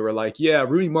something, and they were like, yeah,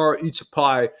 Rooney Mara eats a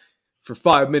pie for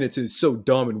 5 minutes, and it's so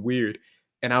dumb and weird.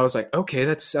 And I was like, okay,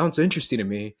 that sounds interesting to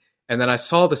me. And then I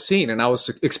saw the scene, and I was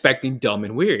expecting dumb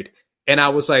and weird. And I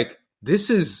was like,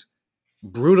 this is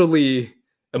brutally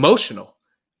emotional.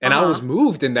 And I was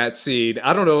moved in that scene.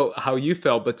 I don't know how you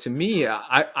felt, but to me,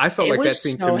 I felt like that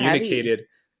scene communicated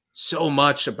so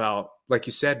much about, like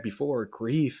you said before,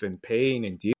 grief and pain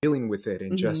and dealing with it,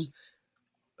 and just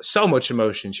so much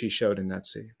emotion she showed in that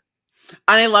scene.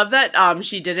 And I love that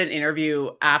she did an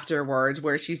interview afterwards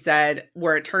where she said,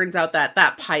 where it turns out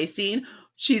that pie scene,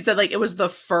 she said like it was the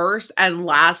first and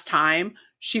last time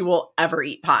she will ever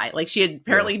eat pie. Like she had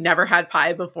apparently never had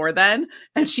pie before then,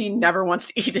 and she never wants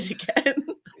to eat it again.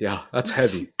 Yeah, that's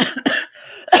heavy.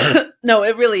 No,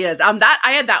 it really is. That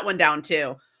I had that one down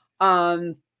too.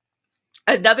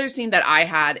 Another scene that I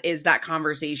had is that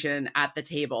conversation at the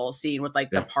table scene with like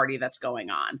the party that's going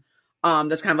on.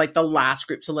 That's kind of like the last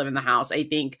group to live in the house. I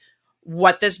think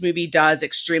what this movie does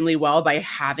extremely well by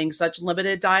having such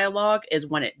limited dialogue is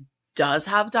when it does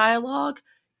have dialogue,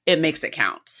 it makes it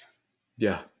count.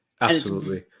 Yeah,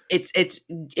 absolutely.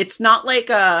 It's not like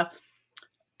a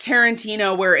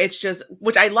Tarantino where it's just,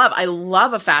 which I love. I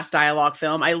love a fast dialogue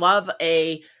film. I love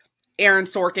a Aaron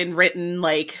Sorkin written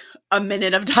like a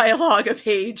minute of dialogue a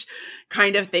page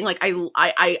kind of thing. Like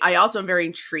I also am very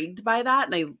intrigued by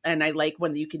that, and I like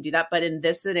when you can do that. But in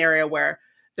this scenario where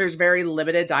there's very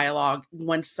limited dialogue,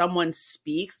 when someone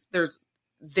speaks, there's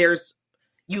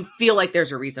you feel like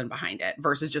there's a reason behind it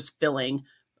versus just filling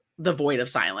the void of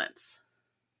silence.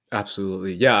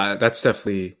 Absolutely. Yeah, that's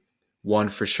definitely one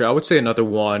for sure. I would say another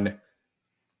one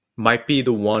might be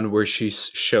the one where he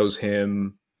shows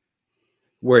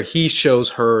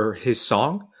her his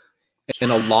song.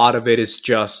 And a lot of it is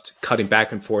just cutting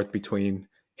back and forth between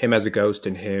him as a ghost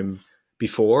and him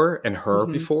before and her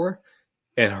before,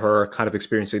 and her kind of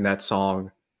experiencing that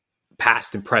song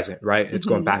past and present, right? It's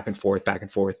going back and forth, back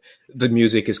and forth. The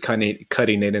music is cutting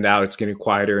in and out. It's getting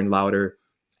quieter and louder.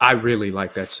 I really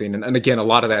like that scene. And again, a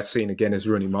lot of that scene, again, is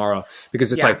Rooney Mara,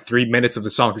 because it's like 3 minutes of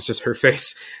the song is just her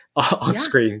face on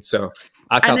screen. So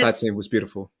I thought that scene was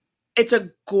beautiful. It's a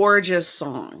gorgeous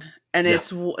song. And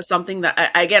it's something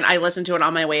that, again, I listened to it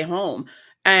on my way home.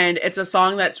 And it's a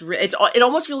song it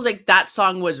almost feels like that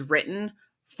song was written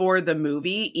for the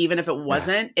movie, even if it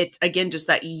wasn't. It's, again, just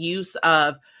that use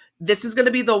of, this is going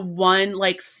to be the one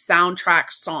like soundtrack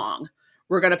song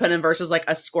we're going to put in versus like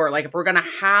a score. Like if we're going to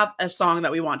have a song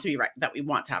that we want to be that we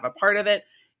want to have a part of it,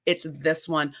 it's this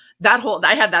one.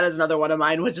 I had that as another one of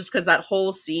mine, was just because that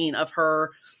whole scene of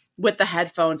her with the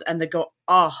headphones and like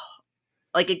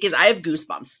I have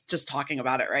goosebumps just talking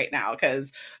about it right now.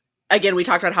 Cause again, we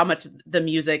talked about how much the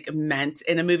music meant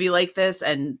in a movie like this.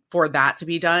 And for that to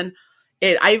be done,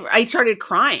 I started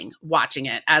crying watching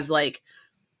it as like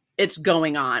it's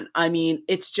going on. I mean,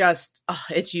 it's just,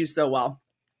 it's used so well.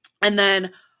 And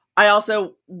then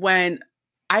when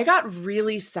I got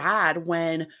really sad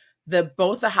when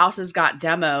both the houses got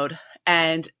demoed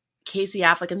and Casey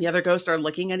Affleck and the other ghost are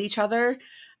looking at each other,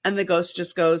 and the ghost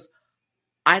just goes,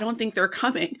 "I don't think they're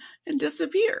coming," and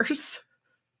disappears.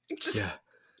 Just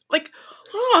like,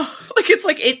 like it's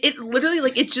like it literally,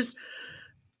 like it's just,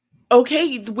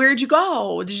 okay, where'd you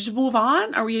go? Did you move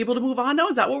on? Are we able to move on now?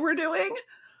 Is that what we're doing?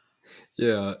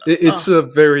 Yeah, it's a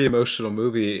very emotional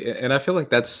movie, and I feel like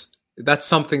that's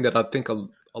something that I think a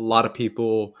lot of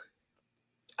people.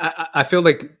 I feel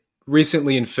like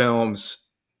recently in films,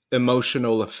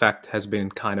 emotional effect has been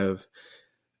kind of,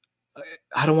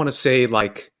 I don't want to say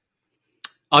like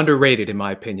underrated in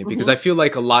my opinion, because I feel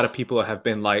like a lot of people have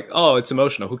been like, "Oh, it's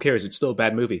emotional. Who cares? It's still a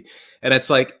bad movie." And it's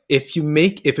like if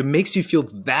it makes you feel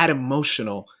that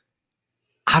emotional,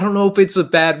 I don't know if it's a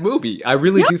bad movie. I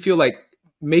really do feel like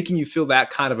making you feel that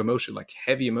kind of emotion, like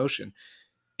heavy emotion,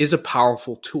 is a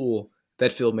powerful tool that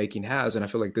filmmaking has, and I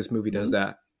feel like this movie does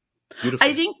that beautifully.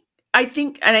 I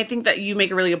think that you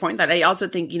make a really good point. That I also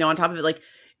think, on top of it, like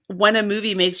when a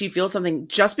movie makes you feel something,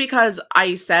 just because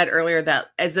I said earlier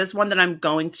that is this one that I'm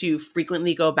going to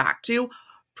frequently go back to,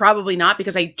 probably not,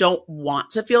 because I don't want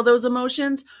to feel those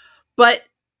emotions. But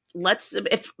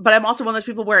but I'm also one of those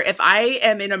people where if I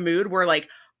am in a mood where like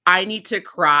I need to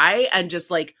cry and just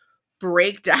like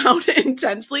break down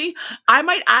intensely, I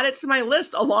might add it to my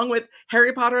list along with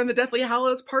Harry Potter and the Deathly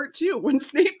Hallows Part 2 when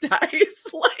Snape dies.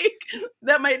 Like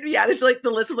that might be added to like the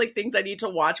list of like things I need to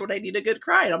watch when I need a good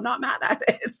cry, and I'm not mad at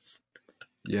it.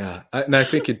 Yeah, and I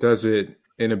think it does it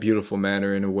in a beautiful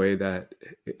manner, in a way that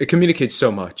it communicates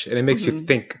so much, and it makes you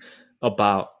think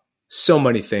about so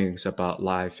many things about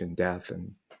life and death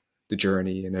and the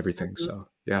journey and everything. So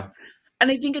yeah,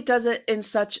 and I think it does it in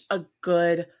such a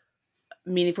good,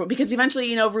 meaningful, because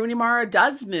eventually, Rooney Mara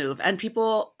does move and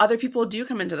other people do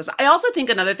come into this. I also think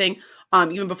another thing,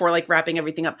 even before like wrapping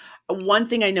everything up, one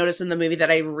thing I noticed in the movie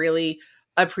that I really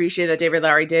appreciate that David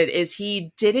Lowery did is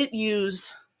he didn't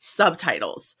use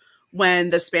subtitles when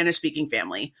the Spanish speaking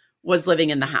family was living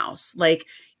in the house. Like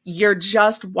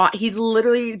he's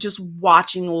literally just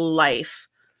watching life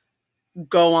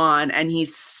go on and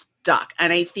he's stuck.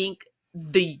 And I think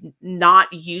the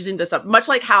not using the much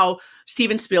like how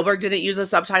Steven Spielberg didn't use the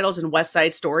subtitles in West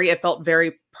Side Story, it felt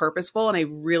very purposeful, and I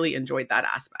really enjoyed that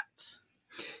aspect.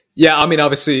 Yeah, I mean,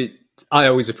 obviously, I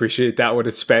always appreciate that when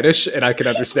it's Spanish and I can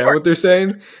understand what they're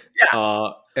saying. Yeah.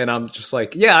 And I'm just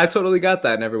like, yeah, I totally got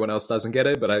that, and everyone else doesn't get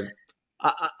it, but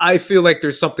I feel like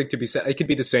there's something to be said. It could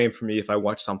be the same for me if I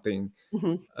watch something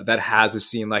that has a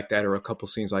scene like that or a couple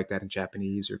scenes like that in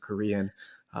Japanese or Korean,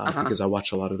 because I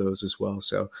watch a lot of those as well.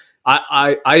 So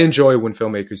I enjoy when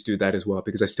filmmakers do that as well,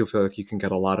 because I still feel like you can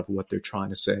get a lot of what they're trying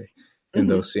to say in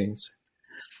those scenes.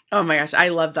 Oh my gosh, I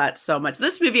love that so much.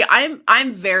 This movie,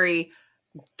 I'm very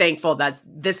thankful that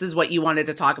this is what you wanted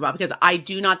to talk about, because I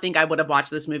do not think I would have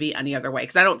watched this movie any other way,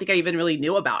 because I don't think I even really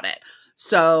knew about it.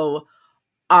 So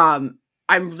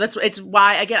it's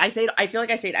why, again, I feel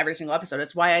like I say it every single episode.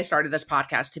 It's why I started this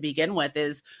podcast to begin with,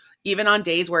 is even on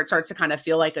days where it starts to kind of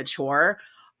feel like a chore,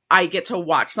 I get to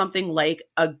watch something like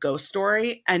a ghost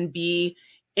story and be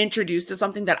introduced to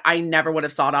something that I never would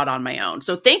have sought out on my own.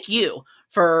 So thank you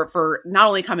for not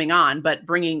only coming on, but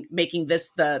making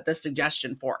this the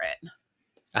suggestion for it.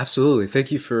 Absolutely.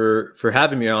 Thank you for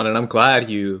having me on, and I'm glad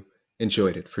you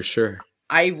enjoyed it, for sure.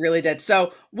 I really did.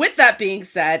 So with that being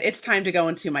said, it's time to go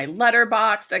into my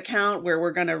Letterboxd account, where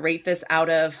we're going to rate this out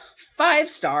of 5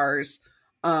 stars,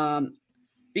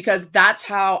 because that's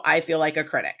how I feel like a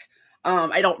critic.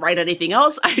 I don't write anything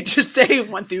else. I just say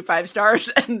 1 through 5 stars,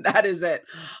 and that is it.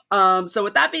 So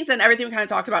with that being said, everything we kind of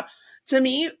talked about, to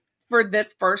me, for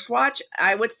this first watch,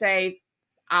 I would say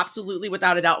absolutely,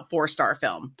 without a doubt, 4-star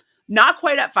film. Not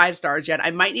quite at 5 stars yet.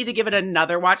 I might need to give it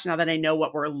another watch now that I know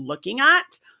what we're looking at.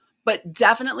 But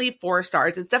definitely 4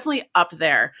 stars. It's definitely up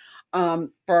there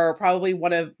for probably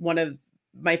one of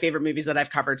my favorite movies that I've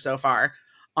covered so far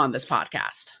on this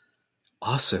podcast.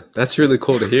 Awesome. That's really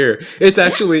cool to hear. It's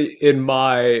actually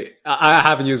I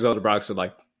haven't used Letterboxd in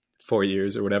like 4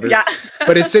 years or whatever. Yeah.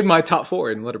 But it's in my top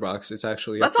 4 in Letterboxd. It's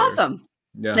actually That's awesome.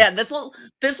 Yeah. This will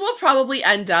probably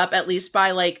end up at least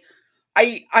by like,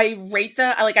 I rank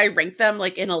them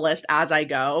like in a list as I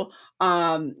go.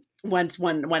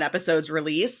 When episodes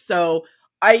release. So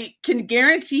I can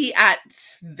guarantee at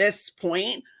this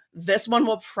point, this one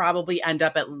will probably end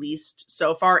up, at least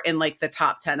so far, in like the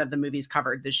top 10 of the movies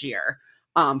covered this year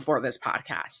for this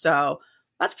podcast. So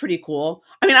that's pretty cool.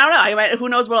 I mean, I don't know. Who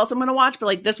knows what else I'm going to watch, but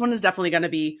like this one is definitely going to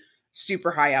be super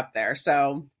high up there.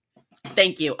 So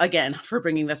thank you again for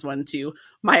bringing this one to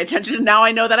my attention. And now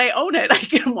I know that I own it. I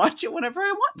can watch it whenever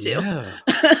I want to. Yeah,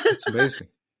 it's amazing.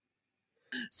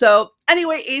 So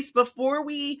anyway, Ace, before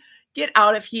we get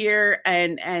out of here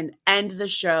and end the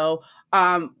show,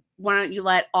 why don't you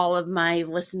let all of my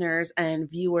listeners and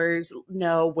viewers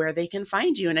know where they can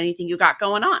find you and anything you got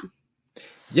going on?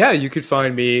 Yeah, you could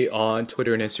find me on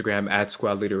Twitter and Instagram at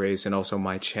Squad Leader Ace, and also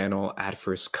my channel at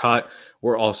First Cut.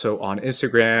 We're also on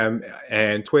Instagram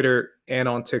and Twitter and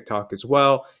on TikTok as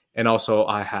well. And also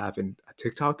I have a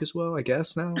TikTok as well, I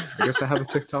guess now. I guess I have a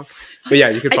TikTok. But yeah,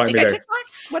 you can find me there.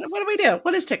 What do we do?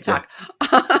 What is TikTok?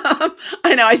 Yeah.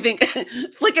 I know. I think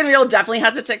Flick and Reel definitely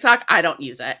has a TikTok. I don't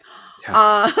use it.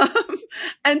 Yeah.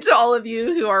 And to all of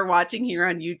you who are watching here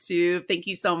on YouTube, thank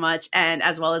you so much. And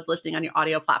as well as listening on your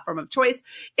audio platform of choice,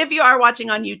 if you are watching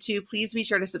on YouTube, please be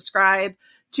sure to subscribe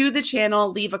to the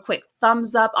channel. Leave a quick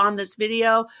thumbs up on this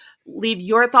video. Leave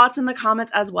your thoughts in the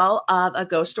comments as well of a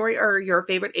ghost story or your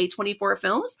favorite A24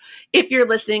 films. If you're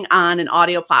listening on an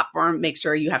audio platform, make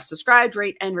sure you have subscribed,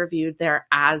 rate, and reviewed there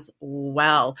as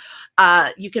well.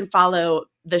 You can follow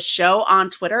the show on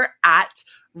Twitter at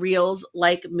Reels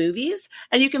Like Movies,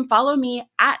 and you can follow me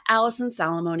at Allison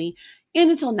Salamoni.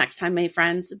 And until next time, my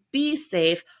friends, be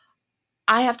safe.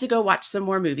 I have to go watch some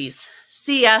more movies.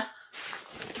 See ya.